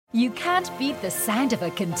You can't beat the sound of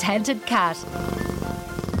a contented cat.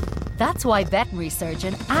 That's why veterinary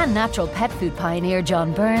surgeon and natural pet food pioneer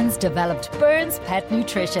John Burns developed Burns Pet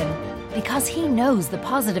Nutrition. Because he knows the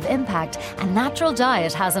positive impact a natural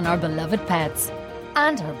diet has on our beloved pets.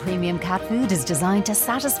 And our premium cat food is designed to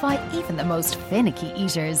satisfy even the most finicky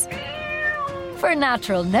eaters. For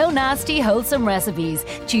natural, no nasty, wholesome recipes,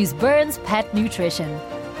 choose Burns Pet Nutrition.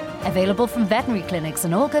 Available from veterinary clinics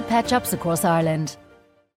and all good pet shops across Ireland.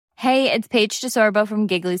 Hey, it's Paige DeSorbo from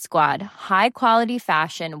Giggly Squad. High quality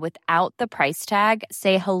fashion without the price tag.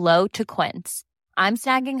 Say hello to Quince. I'm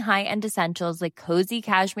snagging high-end essentials like cozy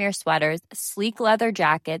cashmere sweaters, sleek leather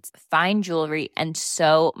jackets, fine jewelry, and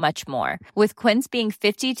so much more. With Quince being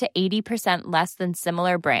 50 to 80% less than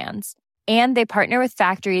similar brands. And they partner with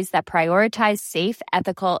factories that prioritize safe,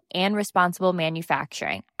 ethical, and responsible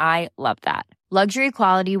manufacturing. I love that. Luxury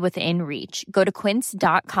quality within reach. Go to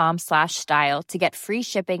quince.com/style to get free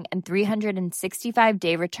shipping and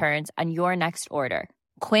 365-day returns on your next order.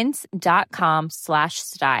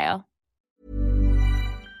 Quince.com/style.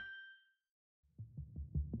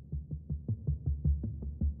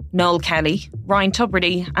 Noel Kelly, Ryan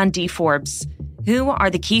Tubridy and Dee Forbes. Who are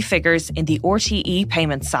the key figures in the RTE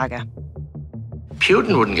payment saga?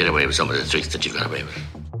 Putin wouldn't get away with some of the tricks that you got away with.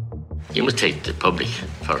 You must take the public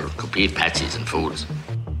for complete patsies and fools.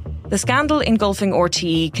 The scandal engulfing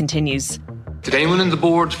RTE continues. Did anyone on the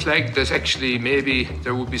board flag that actually maybe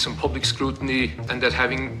there would be some public scrutiny and that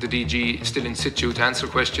having the DG still in situ to answer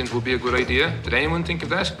questions would be a good idea? Did anyone think of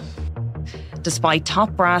that? Despite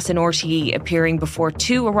top brass in RTE appearing before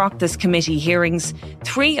two Oireachtas committee hearings,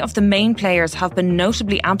 three of the main players have been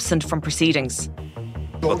notably absent from proceedings.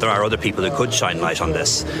 But there are other people who could shine light on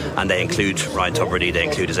this, and they include Ryan Tubridy, they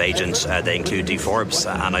include his agent, they include Dee Forbes,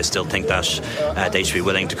 and I still think that they should be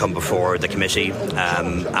willing to come before the committee,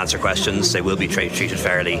 answer questions. They will be treated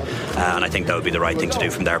fairly, and I think that would be the right thing to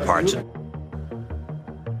do from their part.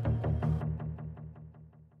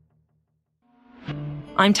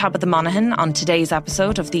 I'm Tabitha Monaghan on today's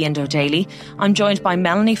episode of the Indo Daily. I'm joined by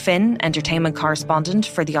Melanie Finn, entertainment correspondent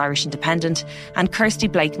for the Irish Independent, and Kirsty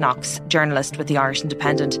Blake-Knox, journalist with the Irish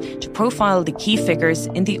Independent, to profile the key figures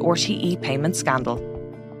in the RTE payment scandal.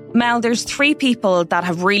 Mel, there's three people that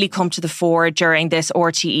have really come to the fore during this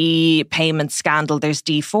RTE payment scandal. There's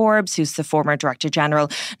Dee Forbes, who's the former Director General,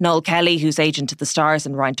 Noel Kelly, who's agent of the Stars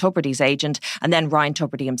and Ryan Tubridy's agent, and then Ryan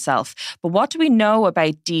Tubridy himself. But what do we know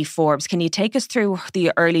about Dee Forbes? Can you take us through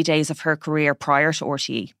the early days of her career prior to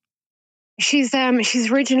RTE? She's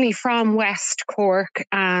originally from West Cork,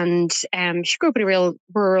 and she grew up in a real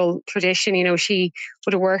rural tradition. You know, she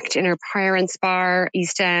would have worked in her parents' bar,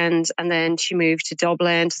 East End, and then she moved to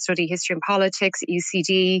Dublin to study history and politics at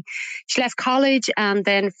UCD. She left college and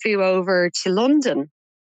then flew over to London.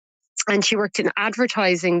 And she worked in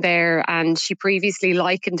advertising there, and she previously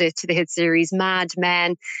likened it to the hit series Mad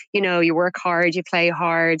Men. You know, you work hard, you play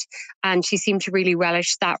hard, and she seemed to really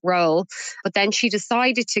relish that role. But then she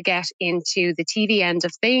decided to get into the TV end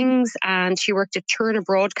of things, and she worked at Turner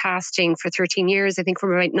Broadcasting for 13 years, I think from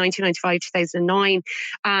about 1995 to 2009.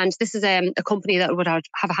 And this is a company that would have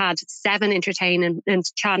had 7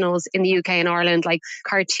 entertainment channels in the UK and Ireland, like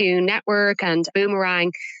Cartoon Network and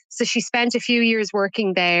Boomerang. So she spent a few years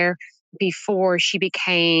working there before she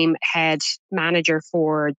became head manager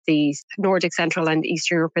for the Nordic, Central and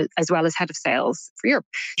Eastern Europe, as well as head of sales for Europe.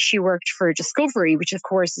 She worked for Discovery, which of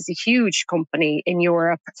course is a huge company in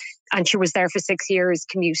Europe. And she was there for 6 years,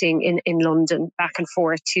 commuting in London back and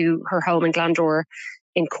forth to her home in Glandore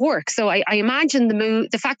in Cork. So I imagine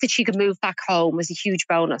the fact that she could move back home was a huge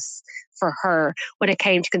bonus for her when it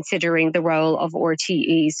came to considering the role of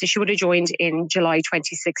RTE. So she would have joined in July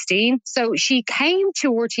 2016. So she came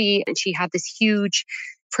to RTE and she had this huge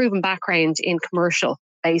proven background in commercial,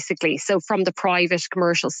 basically. So from the private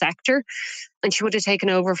commercial sector. And she would have taken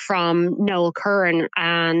over from Noel Curran.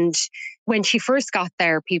 And when she first got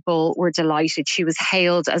there, people were delighted. She was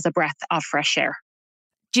hailed as a breath of fresh air.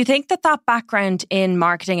 Do you think that background in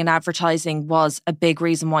marketing and advertising was a big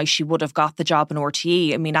reason why she would have got the job in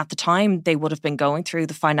RTE? I mean, at the time, they would have been going through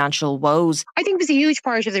the financial woes. I think it was a huge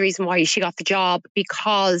part of the reason why she got the job,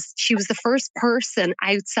 because she was the first person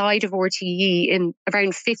outside of RTE in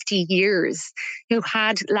around 50 years who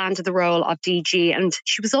had landed the role of DG. And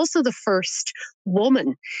she was also the first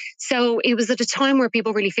woman. So it was at a time where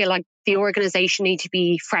people really feel like the organisation needed to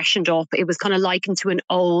be freshened up. It was kind of likened to an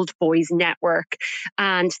old boys network.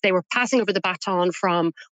 And they were passing over the baton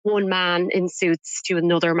from one man in suits to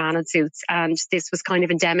another man in suits. And this was kind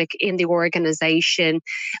of endemic in the organisation.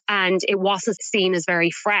 And it wasn't seen as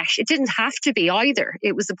very fresh. It didn't have to be either.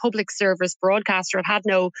 It was a public service broadcaster. It had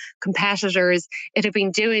no competitors. It had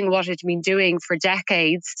been doing what it had been doing for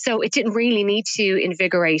decades. So it didn't really need to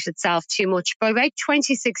invigorate itself too much. By about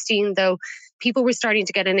 2016, though, people were starting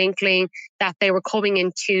to get an inkling that they were coming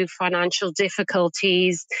into financial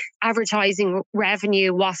difficulties. Advertising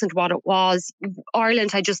revenue wasn't what it was.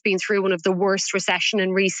 Ireland had just been through one of the worst recession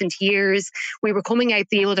in recent years. We were coming out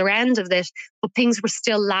the other end of it, but things were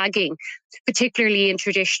still lagging, particularly in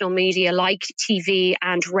traditional media like TV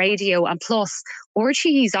and radio. And plus,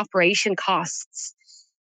 RTE's operation costs,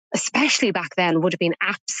 especially back then, would have been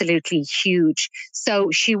absolutely huge.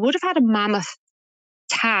 So she would have had a mammoth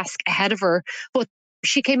task ahead of her, but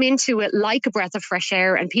she came into it like a breath of fresh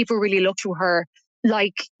air, and people really looked to her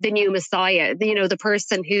like the new messiah, the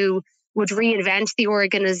person who would reinvent the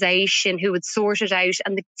organisation, who would sort it out.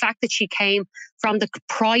 And the fact that she came from the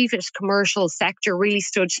private commercial sector really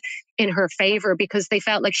stood in her favour, because they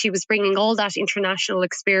felt like she was bringing all that international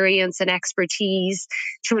experience and expertise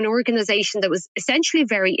to an organisation that was essentially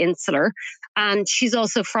very insular. And she's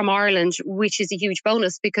also from Ireland, which is a huge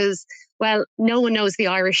bonus because, well, no one knows the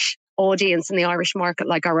Irish audience and the Irish market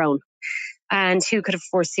like our own. And who could have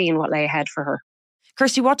foreseen what lay ahead for her?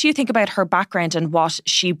 Kirsty, what do you think about her background and what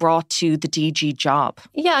she brought to the DG job?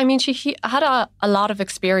 Yeah, I mean, she had a lot of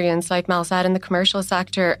experience, like Mel said, in the commercial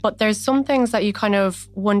sector. But there's some things that you kind of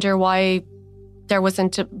wonder why there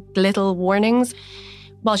wasn't little warnings.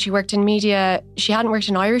 While she worked in media, she hadn't worked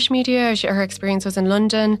in Irish media. Her experience was in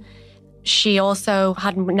London. She also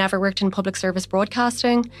had never worked in public service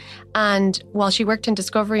broadcasting. And while she worked in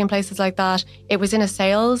Discovery and places like that, it was in a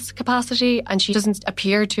sales capacity, and she doesn't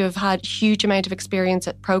appear to have had huge amount of experience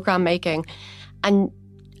at programme making. And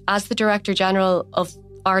as the Director General of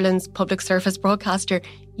Ireland's public service broadcaster,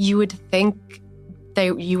 you would think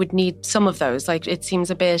you would need some of those. Like, it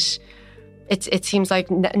seems a bit, it seems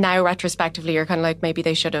like now retrospectively you're kind of like, maybe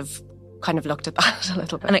they should have kind of looked at that a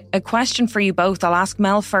little bit. And a question for you both. I'll ask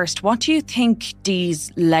Mel first. What do you think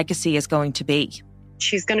Dee's legacy is going to be?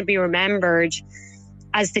 She's going to be remembered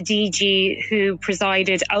as the DG who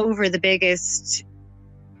presided over the biggest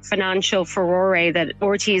financial furore that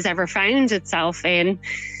RTÉ has ever found itself in.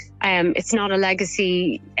 It's not a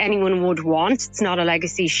legacy anyone would want. It's not a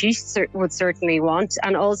legacy she would certainly want.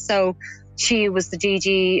 And also, she was the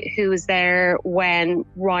DG who was there when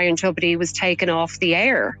Ryan Tubridy was taken off the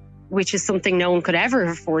air, which is something no one could ever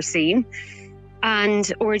have foreseen. And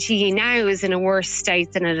RTÉ now is in a worse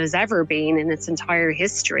state than it has ever been in its entire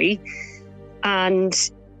history. And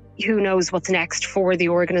who knows what's next for the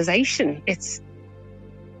organisation. It's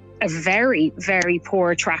a very, very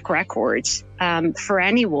poor track record for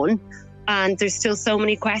anyone. And there's still so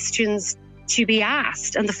many questions to be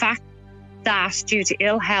asked. And the fact that due to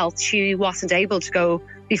ill health, she wasn't able to go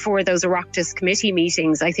before those Oireachtas committee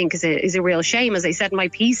meetings, I think is a real shame. As I said in my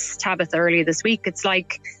piece, Tabitha, earlier this week, it's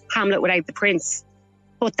like Hamlet without the prince.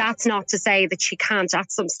 But that's not to say that she can't at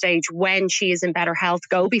some stage, when she is in better health,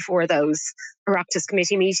 go before those Oireachtas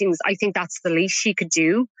committee meetings. I think that's the least she could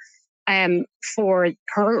do for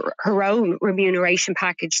her own remuneration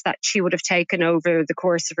package that she would have taken over the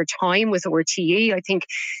course of her time with RTÉ. I think,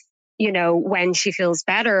 when she feels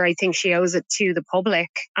better, I think she owes it to the public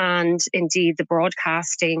and indeed the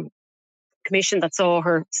Broadcasting Commission that saw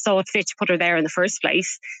it fit to put her there in the first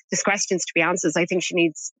place. There's questions to be answered. I think she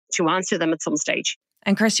needs to answer them at some stage.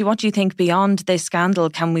 And Kirsty, what do you think beyond this scandal?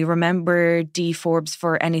 Can we remember Dee Forbes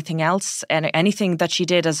for anything else, anything that she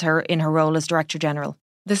did in her role as Director General?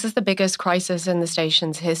 This is the biggest crisis in the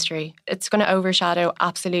station's history. It's going to overshadow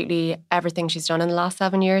absolutely everything she's done in the last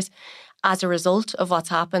 7 years. As a result of what's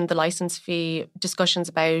happened, the licence fee discussions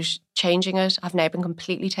about changing it have now been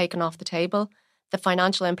completely taken off the table. The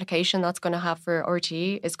financial implication that's going to have for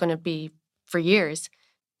RTÉ is going to be for years.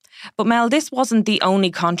 But Mel, this wasn't the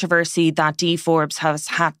only controversy that Dee Forbes has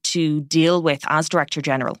had to deal with as Director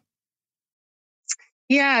General.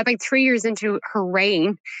 Yeah, about 3 years into her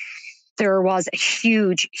reign, there was a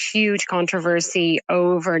huge, huge controversy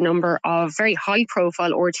over a number of very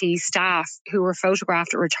high-profile RTÉ staff who were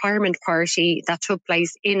photographed at a retirement party that took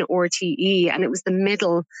place in RTÉ, and it was the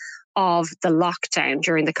middle of the lockdown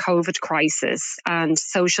during the COVID crisis, and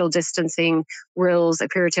social distancing rules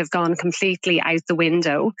appear to have gone completely out the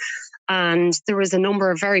window. And there was a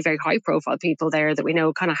number of very, very high-profile people there that we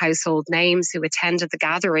know, kind of household names, who attended the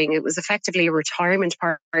gathering. It was effectively a retirement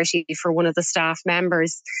party for one of the staff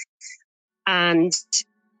members. And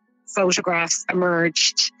photographs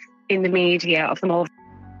emerged in the media of them all.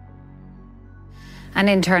 An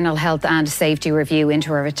internal health and safety review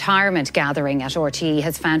into a retirement gathering at RTE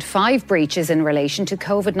has found 5 breaches in relation to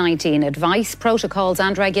COVID-19 advice, protocols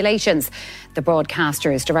and regulations. The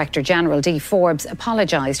broadcaster's Director General Dee Forbes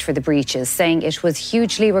apologised for the breaches, saying it was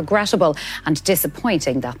hugely regrettable and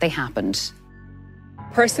disappointing that they happened.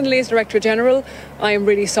 Personally, as Director General, I am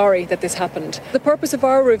really sorry that this happened. The purpose of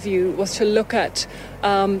our review was to look at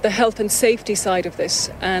the health and safety side of this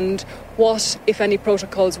and what, if any,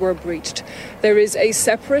 protocols were breached. There is a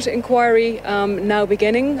separate inquiry now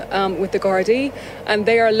beginning with the Gardaí, and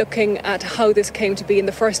they are looking at how this came to be in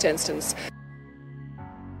the first instance.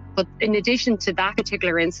 But in addition to that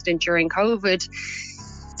particular incident during COVID,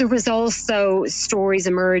 there was also stories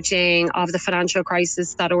emerging of the financial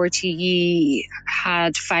crisis that RTE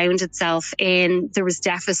had found itself in. There was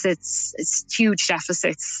deficits, huge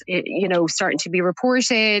deficits, starting to be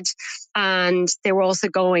reported. And they were also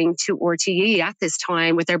going to RTE at this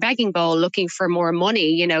time with their begging bowl, looking for more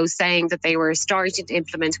money, saying that they were starting to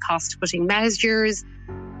implement cost-cutting measures.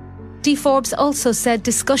 Dee Forbes also said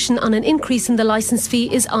discussion on an increase in the licence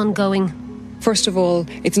fee is ongoing. First of all,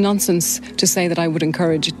 it's nonsense to say that I would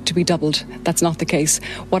encourage it to be doubled. That's not the case.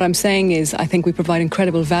 What I'm saying is I think we provide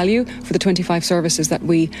incredible value for the 25 services that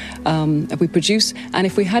we produce. And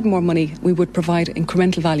if we had more money, we would provide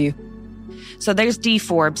incremental value. So there's Dee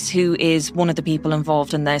Forbes, who is one of the people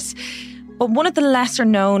involved in this. But one of the lesser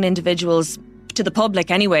known individuals, to the public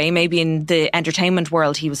anyway, maybe in the entertainment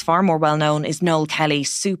world, he was far more well known, is Noel Kelly,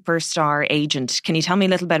 superstar agent. Can you tell me a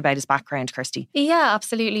little bit about his background, Kirsty? Yeah,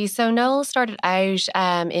 absolutely. So Noel started out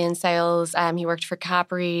in sales. He worked for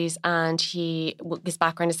Cadbury's, and his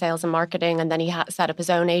background is sales and marketing. And then he set up his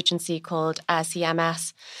own agency called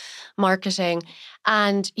CMS Marketing.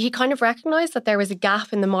 And he kind of recognised that there was a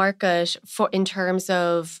gap in the market in terms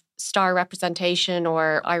of star representation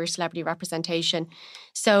or Irish celebrity representation.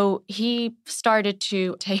 So he started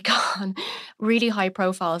to take on really high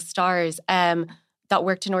profile stars that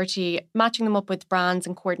worked in RTE, matching them up with brands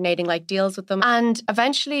and coordinating deals with them. And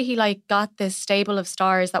eventually he got this stable of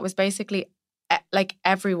stars that was basically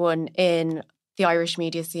everyone in the Irish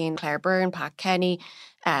media scene: Claire Byrne, Pat Kenny,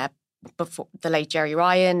 before the late Jerry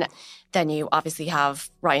Ryan. Then you obviously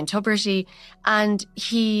have Ryan Tubridy, and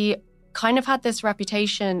he kind of had this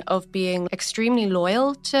reputation of being extremely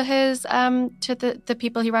loyal to his to the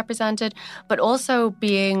people he represented, but also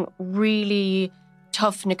being really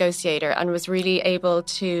tough negotiator, and was really able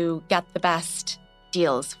to get the best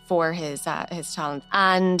deals for his talent.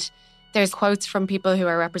 And there's quotes from people who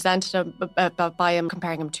are represented by him,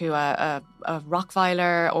 comparing him to a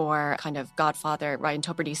Rottweiler or kind of Godfather. Ryan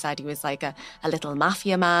Tubridy said he was like a little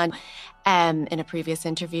mafia man in a previous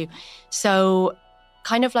interview. So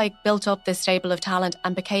kind of built up this stable of talent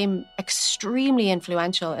and became extremely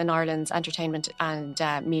influential in Ireland's entertainment and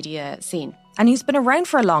media scene. And he's been around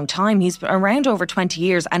for a long time. He's been around over 20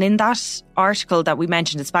 years. And in that article that we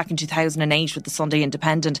mentioned, it's back in 2008 with the Sunday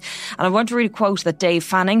Independent. And I want to read a quote that Dave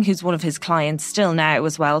Fanning, who's one of his clients still now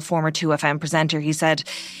as well, former 2FM presenter, he said,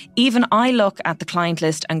 "Even I look at the client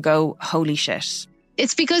list and go, holy shit."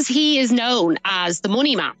 It's because he is known as the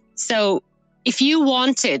money man. So if you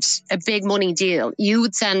wanted a big money deal, you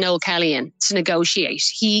would send Noel Kelly in to negotiate.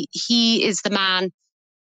 He is the man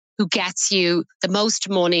who gets you the most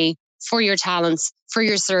money for your talents, for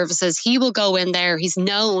your services. He will go in there. He's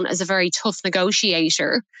known as a very tough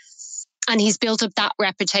negotiator, and he's built up that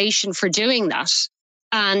reputation for doing that.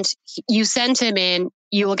 And you send him in,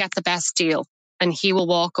 you will get the best deal, and he will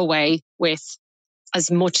walk away with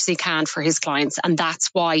as much as he can for his clients. And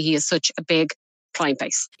that's why he is such a big client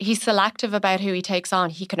base. He's selective about who he takes on.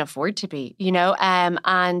 He can afford to be,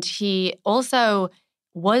 and he also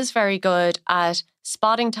was very good at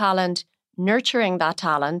spotting talent, nurturing that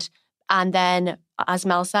talent, and then, as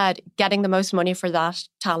Mel said, getting the most money for that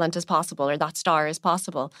talent as possible, or that star as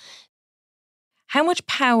possible. How much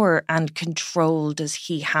power and control does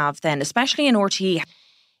he have then, especially in RTE?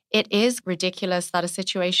 It is ridiculous that a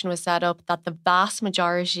situation was set up that the vast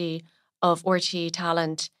majority of RTE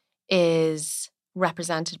talent is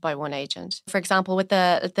represented by one agent. For example, with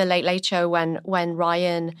the Late Late Show, when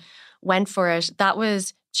Ryan went for it, that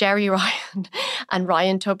was Jerry Ryan and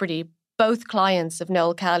Ryan Tubridy, both clients of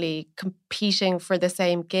Noel Kelly, competing for the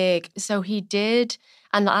same gig. So he did,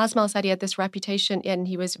 and as Mel said, he had this reputation and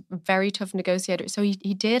he was a very tough negotiator. So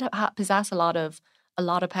he did possess a lot of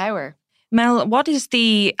power. Mel, what is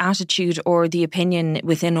the attitude or the opinion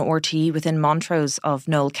within RTE, within Montrose, of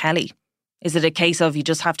Noel Kelly? Is it a case of you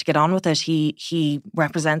just have to get on with it? He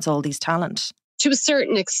represents all these talent. To a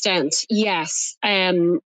certain extent, yes.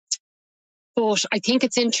 But I think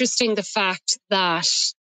it's interesting the fact that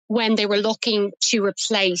when they were looking to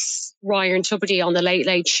replace Ryan Tubridy on the Late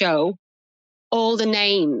Late Show, all the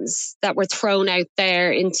names that were thrown out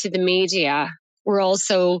there into the media were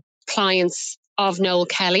also clients of Noel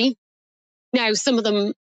Kelly. Now, some of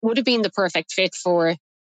them would have been the perfect fit for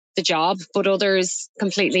the job, but others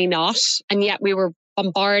completely not. And yet we were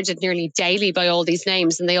bombarded nearly daily by all these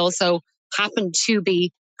names, and they also happened to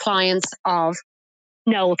be clients of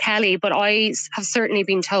Noel Kelly. But I have certainly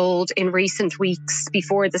been told in recent weeks,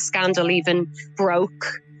 before the scandal even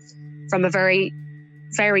broke, from a very,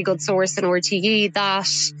 very good source in RTE, that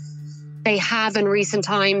they have in recent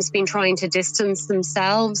times been trying to distance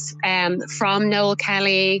themselves from Noel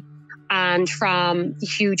Kelly and from the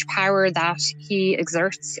huge power that he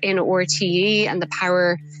exerts in RTE and the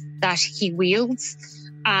power that he wields.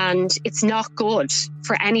 And it's not good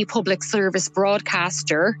for any public service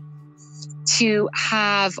broadcaster to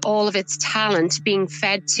have all of its talent being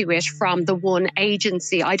fed to it from the one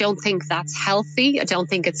agency. I don't think that's healthy. I don't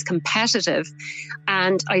think it's competitive.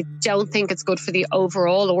 And I don't think it's good for the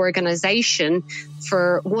overall organisation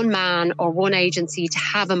for one man or one agency to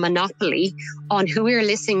have a monopoly on who we are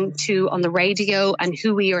listening to on the radio and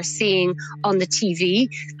who we are seeing on the TV.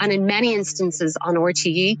 And in many instances on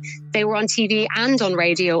RTE, they were on TV and on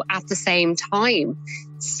radio at the same time.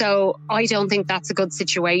 So I don't think that's a good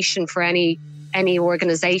situation for any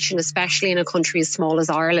organisation, especially in a country as small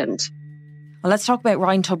as Ireland. Well, let's talk about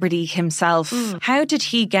Ryan Tubridy himself. How did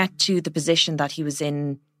he get to the position that he was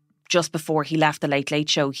in just before he left the Late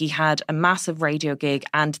Late Show? He had a massive radio gig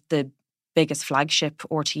and the biggest flagship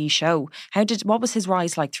RTE show. What was his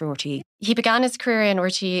rise like through RTE? He began his career in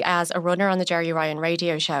RTE as a runner on the Jerry Ryan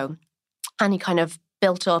radio show, and he kind of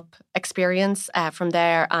built up experience from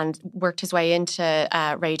there and worked his way into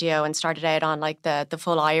radio and started out on like the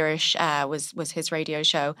Full Irish was his radio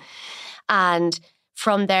show. And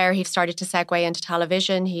from there, he started to segue into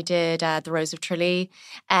television. He did The Rose of Tralee,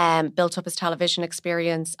 built up his television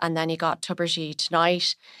experience, and then he got Tubridy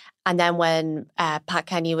Tonight. And then when Pat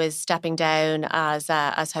Kenny was stepping down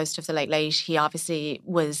as host of the Late Late, he obviously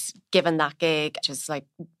was given that gig, which is like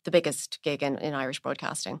the biggest gig in Irish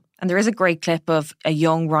broadcasting. And there is a great clip of a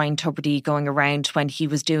young Ryan Tubridy going around when he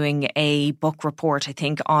was doing a book report, I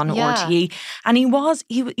think, on RTE. And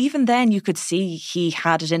he even then you could see he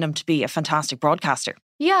had it in him to be a fantastic broadcaster.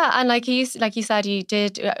 Yeah, and like you said, he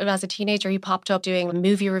did, as a teenager, he popped up doing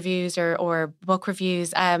movie reviews or book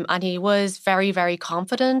reviews, and he was very, very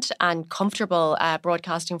confident and comfortable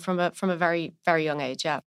broadcasting from a very, very young age,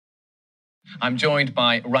 yeah. I'm joined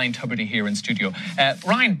by Ryan Tubridy here in studio.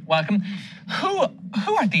 Ryan, welcome.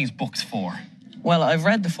 Who are these books for? Well, I've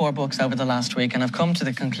read the 4 books over the last week, and I've come to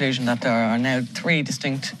the conclusion that there are now 3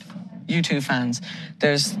 distinct U2 fans.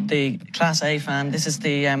 There's the Class A fan. This is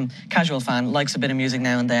the casual fan, likes a bit of music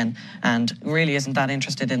now and then, and really isn't that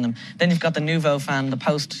interested in them. Then you've got the Nouveau fan, the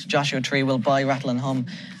post-Joshua Tree will buy, rattle and hum,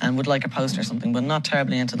 and would like a post or something, but not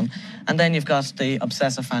terribly into them. And then you've got the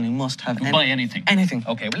obsessive fan who must have buy anything. Anything.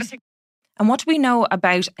 Okay, well, let's take... And what do we know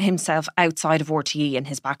about himself outside of RTE and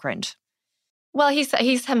his background? Well,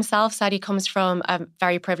 he's himself said he comes from a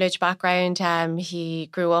very privileged background. He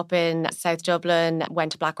grew up in South Dublin,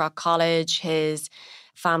 went to Blackrock College. His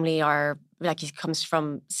family he comes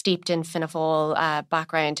from steeped in Fianna Fáil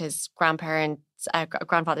background. His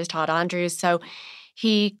grandfather's Todd Andrews. So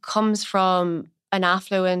he comes from an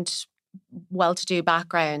affluent, well-to-do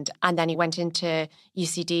background. And then he went into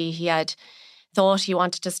UCD. He had thought he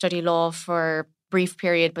wanted to study law for a brief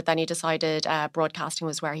period, but then he decided broadcasting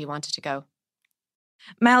was where he wanted to go.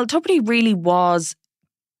 Mel, Tubridy really was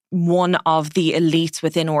one of the elites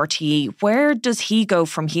within RTE. Where does he go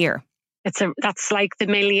from here? That's like the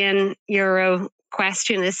 €1 million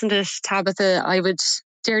question, isn't it, Tabitha? I would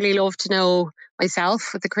dearly love to know myself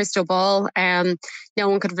with the crystal ball. No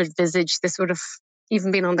one could have envisaged this would have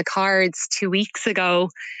even been on the cards 2 weeks ago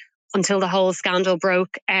until the whole scandal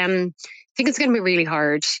broke. I think it's going to be really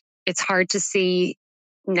hard. It's hard to see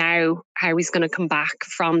now how he's going to come back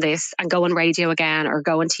from this and go on radio again or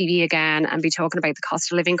go on TV again and be talking about the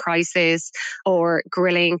cost of living crisis or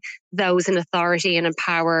grilling those in authority and in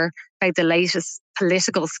power about the latest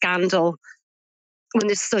political scandal when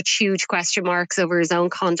there's such huge question marks over his own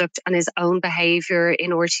conduct and his own behaviour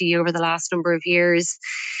in RTE over the last number of years.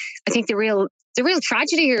 I think the real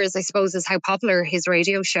tragedy here is, I suppose, is how popular his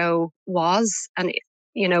radio show was and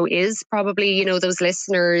is probably, those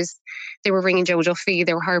listeners, they were ringing Joe Duffy,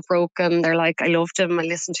 they were heartbroken, they're like, I loved him, I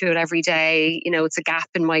listened to it every day, it's a gap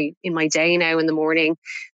in my day now in the morning.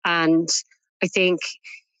 And I think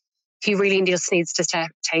he really just needs to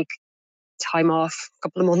take time off, a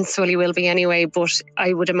couple of months, well, he will be anyway, but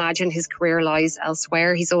I would imagine his career lies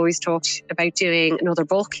elsewhere. He's always talked about doing another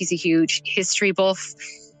book. He's a huge history buff.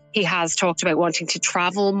 He has talked about wanting to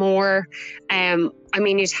travel more. I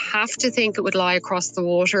mean, you'd have to think it would lie across the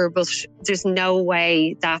water, but there's no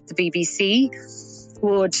way that the BBC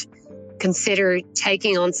would consider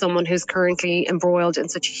taking on someone who's currently embroiled in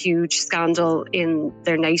such a huge scandal in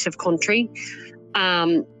their native country.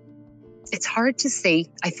 It's hard to see.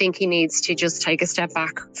 I think he needs to just take a step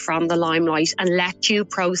back from the limelight and let due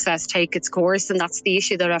process take its course. And that's the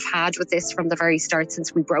issue that I've had with this from the very start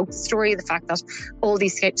since we broke the story. The fact that all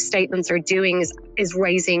these statements are doing is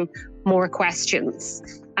raising more questions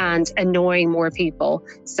and annoying more people.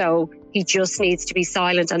 So he just needs to be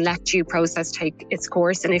silent and let due process take its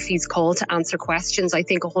course. And if he's called to answer questions, I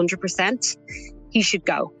think 100% he should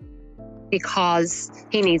go, because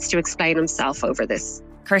he needs to explain himself over this.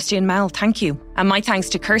 Kirsty and Mel, thank you. And my thanks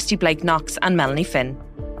to Kirsty Blake-Knox and Melanie Finn.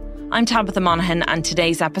 I'm Tabitha Monaghan, and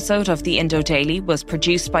today's episode of the Indo Daily was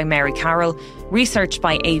produced by Mary Carroll, researched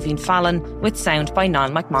by Aoibhinn Fallon, with sound by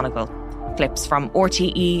Niall McMonigal. Clips from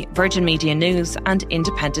RTE, Virgin Media News and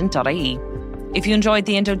Independent.ie. If you enjoyed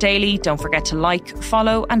the Indo Daily, don't forget to like,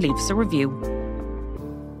 follow and leave us a review.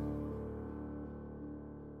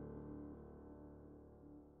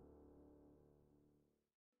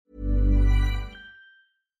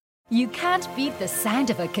 You can't beat the sound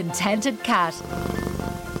of a contented cat.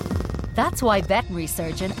 That's why veterinary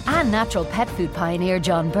surgeon and natural pet food pioneer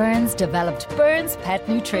John Burns developed Burns Pet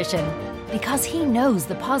Nutrition. Because he knows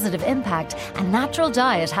the positive impact a natural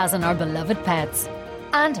diet has on our beloved pets.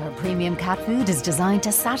 And our premium cat food is designed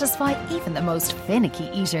to satisfy even the most finicky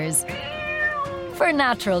eaters. For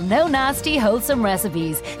natural, no nasty, wholesome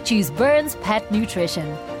recipes, choose Burns Pet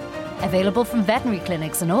Nutrition. Available from veterinary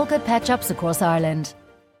clinics and all good pet shops across Ireland.